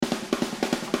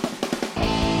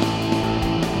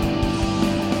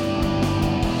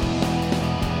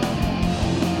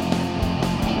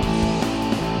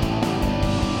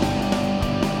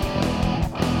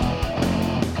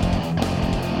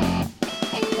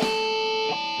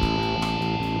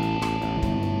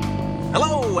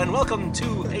welcome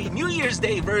to a New Year's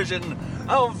Day version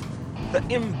of the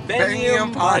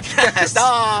Imbangium Podcast.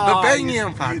 The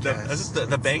Bangium Podcast. Is this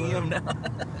the Bangium now?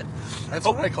 That's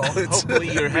what I call it. Hopefully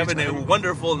you're having a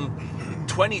wonderful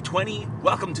 2020.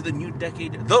 Welcome to the new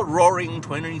decade, the Roaring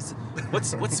 20s.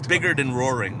 What's bigger than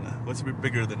roaring? What's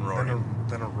bigger than roaring?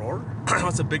 Than a roar?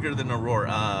 What's bigger than a roar?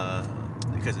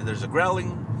 Because there's a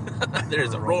growling,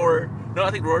 there's a roar. No,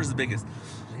 I think roar is the biggest.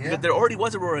 Yeah. But there already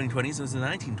was a Roaring 20s. It was the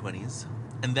 1920s.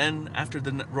 And then after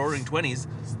the Roaring 20s,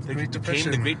 there came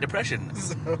the Great Depression.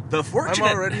 The fortunate...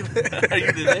 I'm already there. Are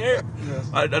you there? Yes.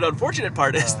 An unfortunate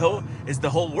part is the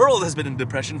whole world has been in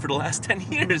depression for the last 10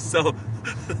 years. So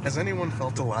Has anyone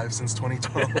felt alive since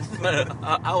 2012?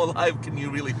 how alive can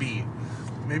you really be?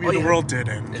 Maybe the world did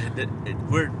end.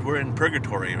 We're in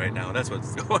purgatory right now. That's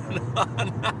what's going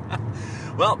on.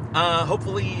 Well,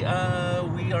 hopefully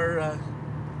we are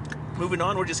moving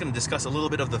on. We're just going to discuss a little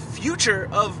bit of the future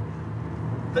of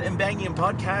the Imbangium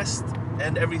Podcast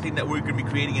and everything that we're going to be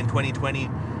creating in 2020.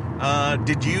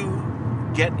 Did you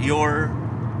get your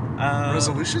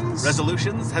Resolutions?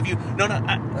 Resolutions? Have you? No.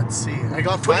 Let's see. I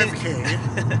got 5K.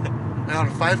 I got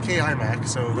a 5K iMac,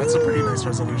 so that's a pretty nice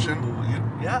resolution.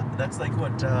 Yeah, that's like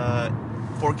what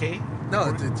 4K?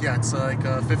 No, it's like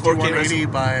 5180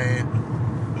 by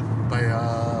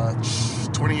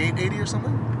 2880 or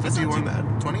something. That's not too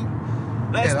bad. 20?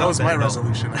 That's Yeah, that not was bad, my no.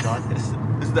 resolution I got.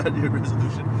 Is that your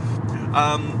resolution?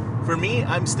 For me,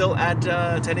 I'm still at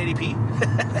 1080p.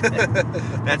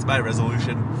 That's my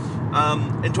resolution.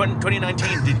 In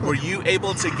 2019, were you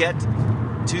able to get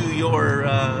to your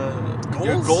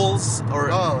goals,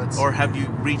 or have you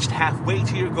reached halfway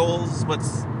to your goals?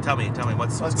 Tell me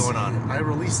what's going on? I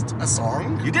released a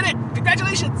song. You did it!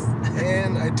 Congratulations!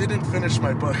 And I didn't finish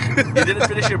my book. You didn't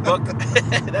finish your book.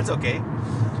 That's okay.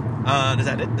 Is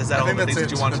that it? Is that all the things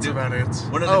that you want to do? That's about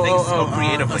it. One of the things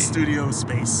creatively. A studio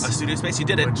space. A studio space. You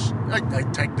did it. Which I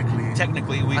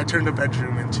technically I turned a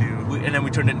bedroom into. And then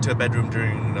we turned it into a bedroom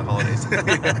during the holidays.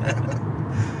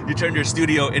 You turned your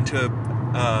studio into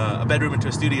a bedroom into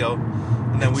a studio,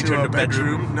 and then we turned a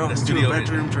bedroom. No, into a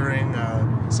bedroom during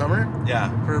summer. Yeah.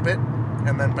 For a bit,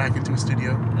 and then back into a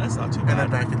studio. That's not too bad. And then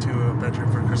back into a bedroom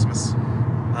for Christmas.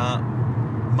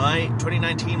 My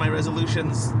 2019, my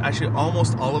resolutions, actually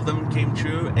almost all of them came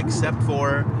true, except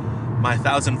for my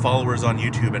 1,000 followers on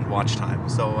YouTube and watch time.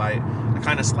 So I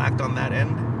kind of slacked on that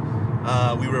end.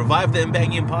 We revived the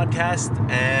Imbangium Podcast,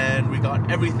 and we got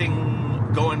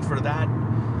everything going for that.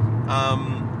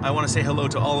 I want to say hello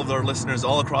to all of our listeners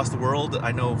all across the world.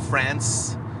 I know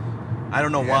France, I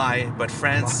don't know why, but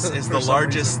France is the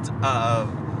largest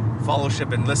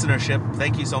followership and listenership.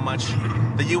 Thank you so much.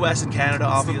 The U.S. and Canada,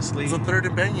 obviously. It's the third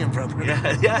Imbangium brother.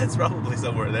 Yeah, it's probably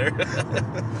somewhere there.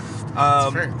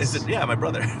 Is it? Yeah, my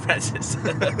brother, Francis.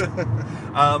 Where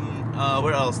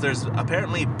else? There's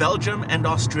apparently Belgium and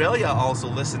Australia also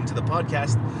listen to the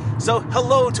podcast. So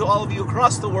hello to all of you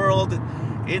across the world.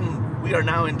 We are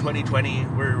now in 2020.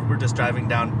 We're just driving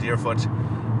down Deerfoot.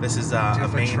 This is a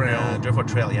main Deerfoot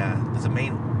Trail. Yeah, there's a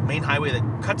main highway that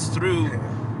cuts through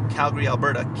Calgary,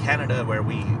 Alberta, Canada, where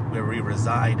we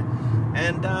reside.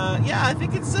 And I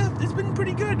think it's been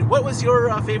pretty good. What was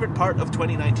your favorite part of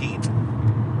 2019?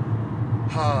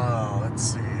 Let's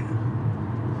see.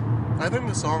 I think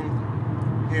the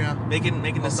song. Yeah. Making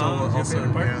the song was your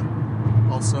favorite part? Yeah.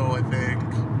 Also, I think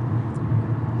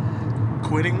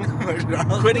quitting my job.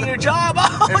 Quitting your job.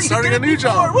 Oh, and starting a new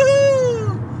job.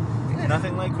 Woohoo! Yeah.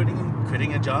 Nothing like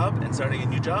quitting a job and starting a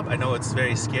new job. I know it's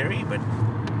very scary, but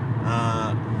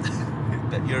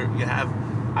that you have.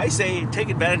 I say take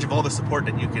advantage of all the support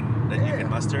that you can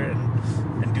muster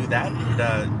and do that.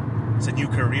 It's a new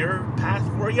career path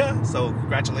for you, so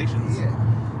congratulations.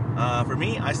 Yeah. For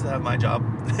me, I still have my job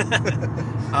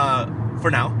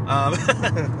for now.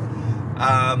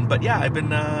 But yeah, I've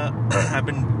been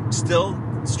still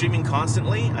streaming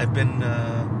constantly. I've been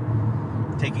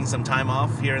taking some time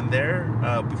off here and there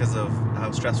because of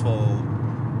how stressful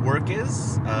work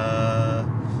is.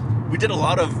 We did a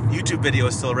lot of YouTube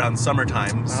videos still around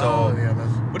summertime,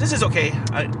 but this is okay.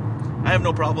 I have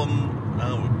no problem.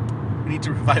 We need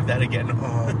to revive that again.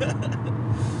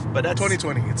 But that's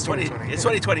 2020. It's 2020. It's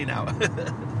 2020 now.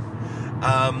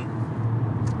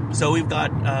 So we've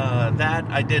got that.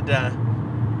 I did.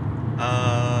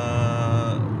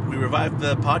 We revived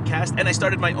the podcast, and I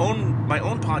started my own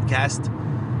podcast,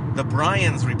 the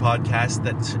Brian's Repodcast,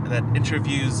 that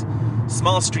interviews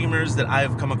small streamers that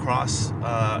I've come across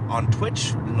on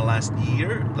Twitch in the last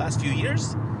few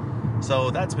years.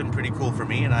 So that's been pretty cool for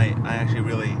me, and I actually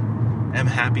really am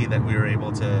happy that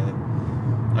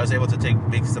I was able to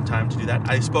make some time to do that.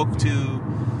 I spoke to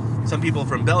some people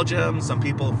from Belgium, some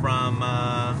people from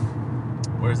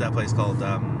where's that place called?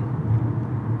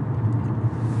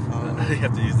 You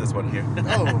have to use this one here.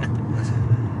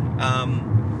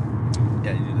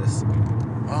 Yeah, you do this.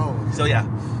 So yeah,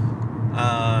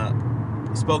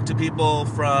 spoke to people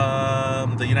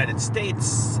from the United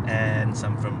States and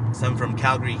some from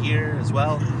Calgary here as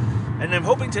well, and I'm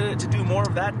hoping to do more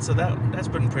of that. So that's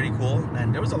been pretty cool.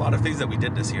 And there was a lot of things that we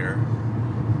did this year.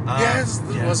 Yes,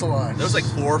 there was a lot. There was like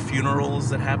 4 funerals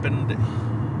that happened,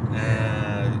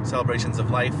 celebrations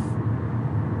of life.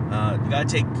 You gotta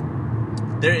take.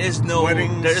 There is no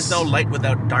light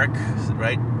without dark,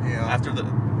 right? Yeah. After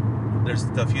there's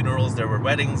the funerals, there were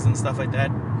weddings and stuff like that.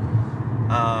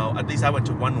 At least I went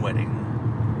to one wedding.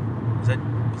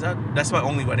 That's my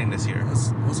only wedding this year.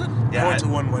 Was it? Yeah, I went to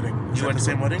one wedding. You went to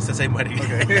the same wedding? It's the same wedding.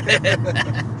 Okay.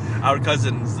 Our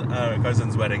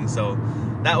cousin's wedding. So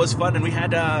that was fun, and we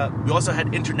also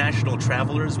had international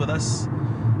travelers with us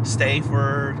stay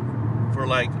for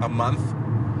like a month.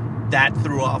 That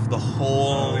threw off the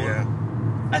whole. Oh yeah.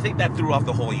 I think that threw off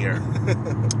the whole year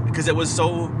because it was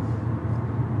so.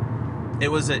 It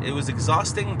was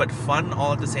exhausting but fun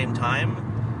all at the same time,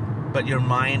 but your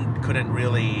mind couldn't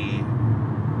really,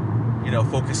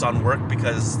 focus on work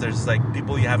because there's like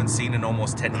people you haven't seen in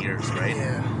almost 10 years, right?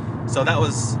 Yeah. So that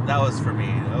was for me.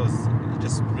 That was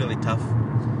just really tough.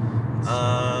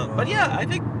 But yeah, I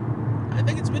think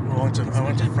it's been. I went to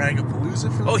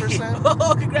Fragapalooza for the first time.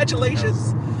 Oh,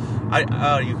 congratulations!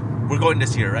 We're going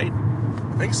this year, right?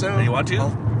 I think so. Do you want to?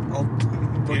 I'll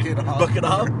book it off. Book it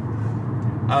off?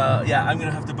 Yeah, I'm going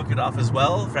to have to book it off as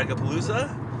well, Fragapalooza.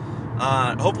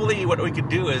 Hopefully what we could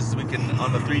do is we can,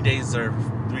 on the 3 days or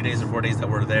 4 days that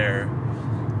we're there,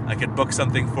 I could book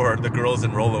something for the girls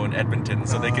in Rollo in Edmonton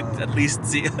so they could at least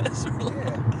see us for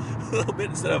a little bit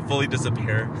instead of fully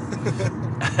disappear.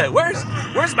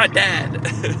 Where's my dad?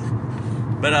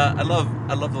 But I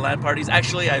love the LAN parties.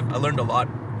 Actually, I learned a lot.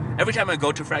 Every time I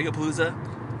go to Fragapalooza,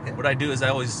 what I do is I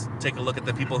always take a look at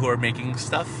the people who are making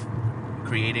stuff,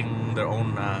 creating their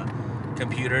own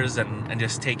computers and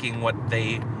just taking what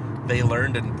they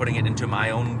learned and putting it into my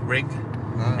own rig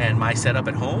and my setup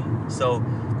at home. So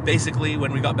basically,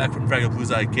 when we got back from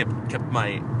Fragapalooza, I kept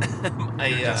my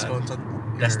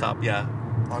desktop,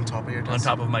 on top of your desk? On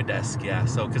top of my desk, yeah.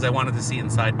 So because I wanted to see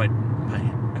inside my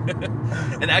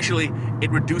and actually it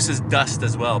reduces dust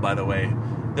as well. By the way,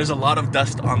 there's a lot of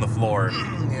dust on the floor.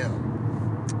 Yeah.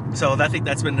 So I think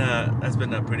that's been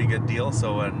a pretty good deal.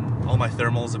 So and all my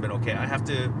thermals have been okay. I have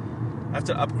to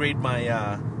upgrade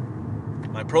my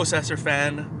my processor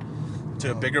fan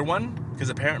to a bigger one because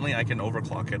apparently I can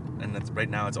overclock it, and right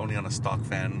now it's only on a stock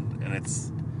fan, and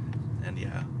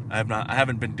yeah, I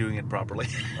haven't been doing it properly.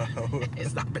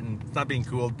 It's not being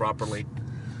cooled properly.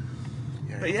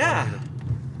 Yeah, but yeah.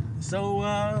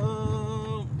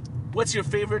 So what's your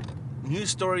favorite news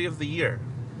story of the year?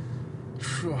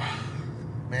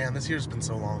 Man, this year's been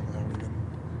so long. I don't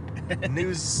even.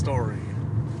 News story.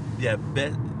 Yeah,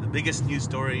 the biggest news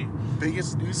story.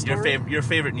 Biggest news story? Your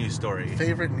favorite news story.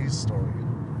 Favorite news story.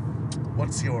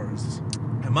 What's yours?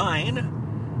 Mine,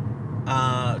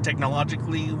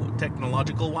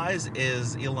 technological wise,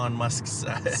 is Elon Musk's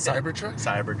Cybertruck?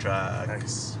 Cybertruck.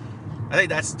 Nice. I think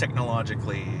that's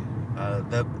technologically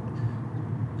and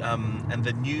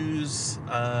the news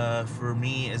for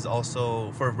me is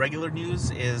also, for regular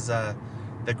news, is the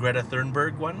Greta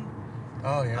Thunberg one.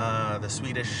 Oh yeah. The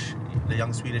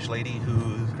young Swedish lady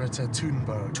who Greta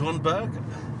Thunberg.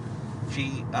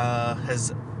 She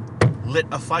has lit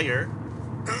a fire,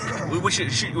 which she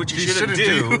shouldn't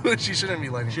do. She shouldn't be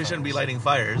lighting. She shouldn't be lighting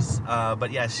fires. But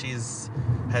yeah, has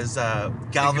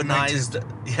galvanized,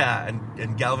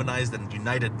 and galvanized and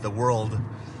united the world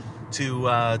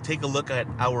to take a look at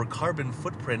our carbon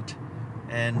footprint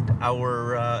and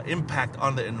our impact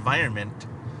on the environment.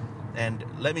 And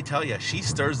let me tell you, she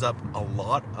stirs up a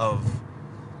lot of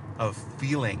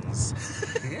feelings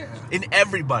in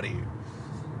everybody.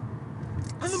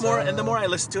 And the more I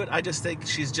listen to it, I just think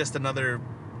she's just another.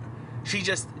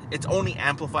 It's only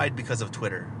amplified because of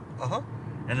Twitter.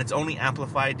 And it's only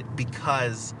amplified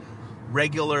because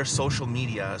regular social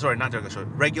media,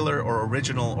 regular or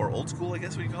original or old school, I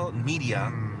guess we call it,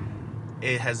 media,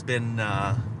 it has been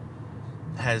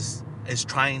is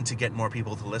trying to get more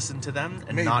people to listen to them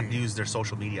and not use their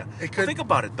social media. Think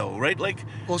about it though, right? Like,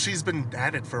 well, she's been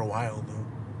at it for a while though.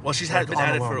 Well, she's been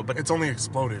at it but it's only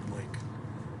exploded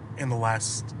in the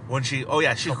last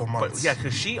couple months.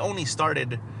 Because she only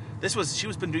started. She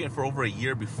was been doing it for over a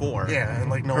year before. Yeah, and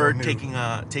no her one knew.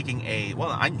 taking a. Well,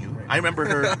 I knew. I remember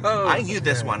her. I knew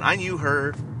this one. I knew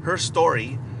her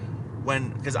story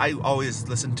because I always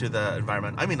listened to the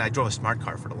environment. I mean, I drove a smart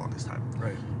car for the longest time.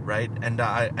 Right, and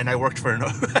I worked for an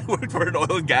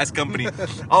oil and gas company.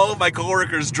 All of my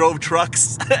coworkers drove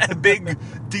trucks, big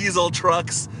diesel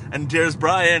trucks, and there's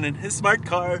Brian and his smart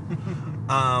car.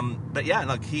 But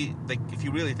yeah, if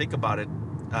you really think about it,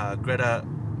 Greta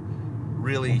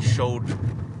really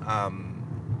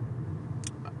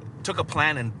took a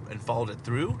plan and followed it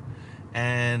through,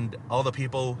 and all the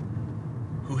people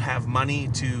who have money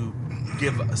to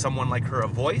give someone like her a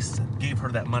voice gave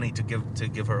her that money to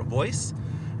give her a voice.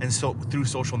 And so through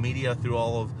social media,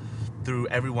 through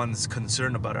everyone's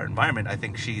concern about our environment, I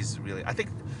think to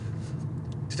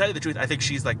tell you the truth, I think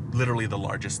she's like literally the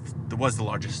largest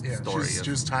story.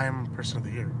 She was Time Person of the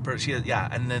Year.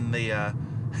 And then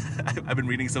I've been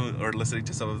reading listening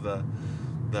to some of the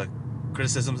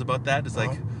criticisms about that. It's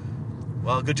like,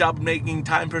 well, good job making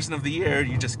Time Person of the Year.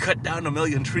 You just cut down 1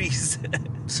 million trees.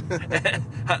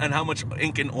 And how much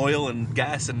ink and oil and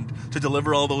gas and to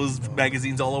deliver all those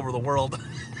magazines all over the world.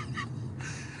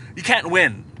 You can't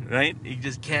win, right? You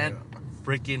just can't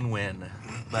freaking win.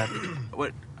 But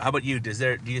how about you? Is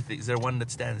there one that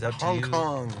stands out to you? Hong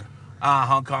Kong.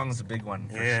 Hong Kong's a big one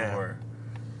for sure.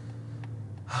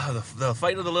 The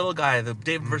fight of the little guy, the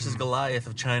David versus Goliath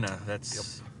of China.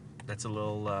 That's a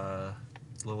little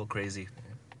crazy.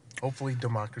 Hopefully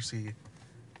democracy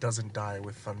doesn't die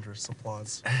with thunderous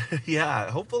applause.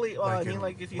 Yeah, hopefully. Well,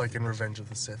 like in Revenge of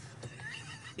the Sith.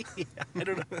 Yeah, I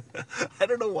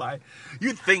don't know why.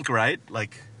 You'd think, right?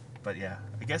 But yeah,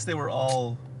 I guess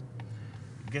all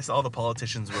the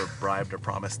politicians were bribed or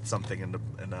promised something in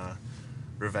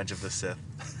Revenge of the Sith.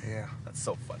 Yeah, that's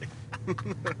so funny.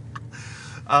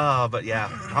 But yeah,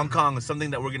 Hong Kong is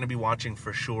something that we're going to be watching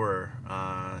for sure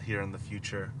here in the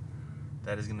future.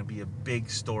 That is going to be a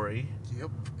big story. Yep,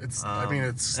 it's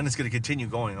and it's going to continue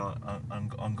going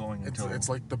ongoing until it's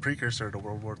like the precursor to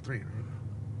World War III. Right?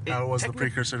 How was the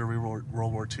precursor to World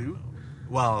War II?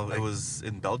 Well, it was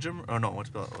in Belgium. Oh no,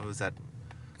 what was that?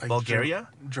 Bulgaria,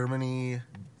 Germany.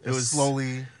 It was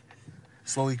slowly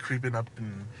creeping up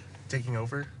and taking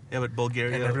over. Yeah, but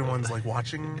Bulgaria, and everyone's like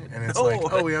watching, and it's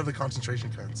we have the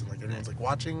concentration camps, and like everyone's like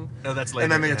watching. No, that's later.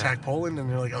 And then they attack Poland, and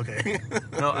you're like, okay.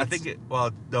 No, I think it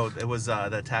was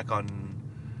the attack on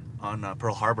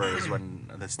Pearl Harbor is when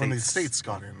the States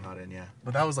got in. Yeah.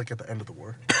 But that was like at the end of the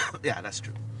war. Yeah, that's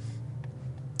true.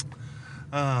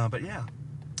 But yeah.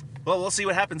 Well, we'll see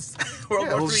what happens. World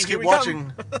War III, just keep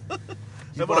watching.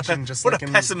 Keep watching, what a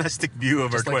pessimistic view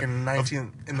of just our like in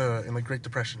the Great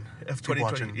Depression of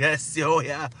 2020. Yes,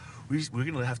 yeah. We're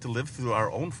gonna have to live through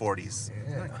our own 40s. Yeah.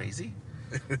 Isn't that crazy?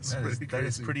 That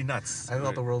is pretty nuts. I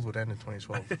thought the world would end in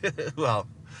 2012. Well,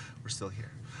 we're still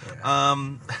here.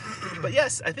 Yeah. But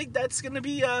yes, I think that's gonna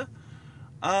be a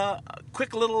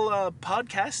quick little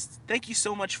podcast. Thank you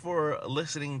so much for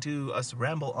listening to us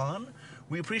ramble on.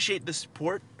 We appreciate the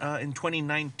support in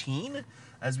 2019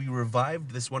 as we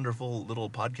revived this wonderful little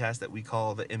podcast that we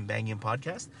call the Imbangium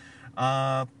Podcast.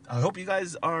 I hope you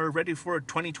guys are ready for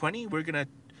 2020. We're gonna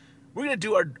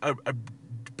do our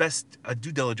best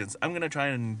due diligence. I'm gonna try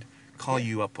and call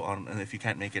you up on, and if you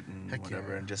can't make it and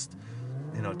whatever, and just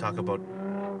talk about.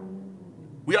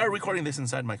 We are recording this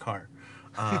inside my car,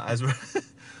 as we're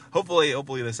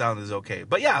hopefully the sound is okay.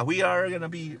 But yeah, we are gonna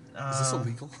be. Is this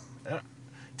illegal?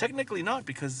 Technically not,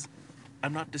 because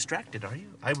I'm not distracted. Are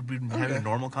you? I would be having a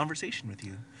normal conversation with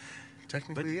you.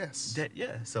 Technically, yes.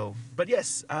 But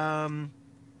yes.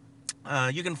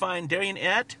 You can find Darian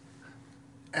at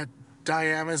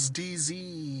Diamas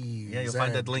DZ. Yeah, you'll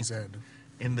find that link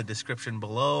in the description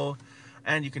below.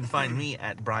 And you can find me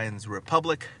at Brian's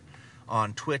Republic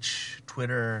on Twitch,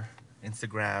 Twitter,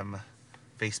 Instagram,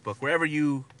 Facebook, wherever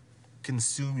you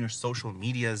consume your social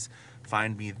medias.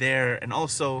 Find me there. And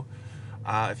also,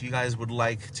 if you guys would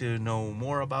like to know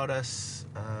more about us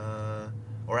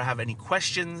or have any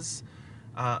questions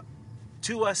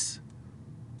to us,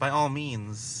 by all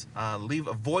means, leave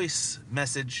a voice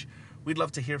message. We'd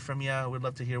love to hear from you. We'd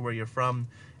love to hear where you're from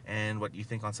and what you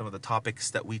think on some of the topics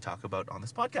that we talk about on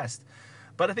this podcast.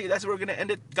 But I think that's where we're going to end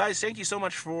it. Guys, thank you so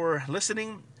much for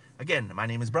listening. Again, my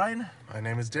name is Brian. My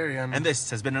name is Darian. And this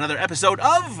has been another episode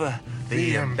of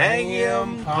the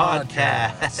Imbangium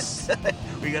Podcast.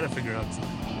 We got to figure out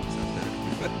something.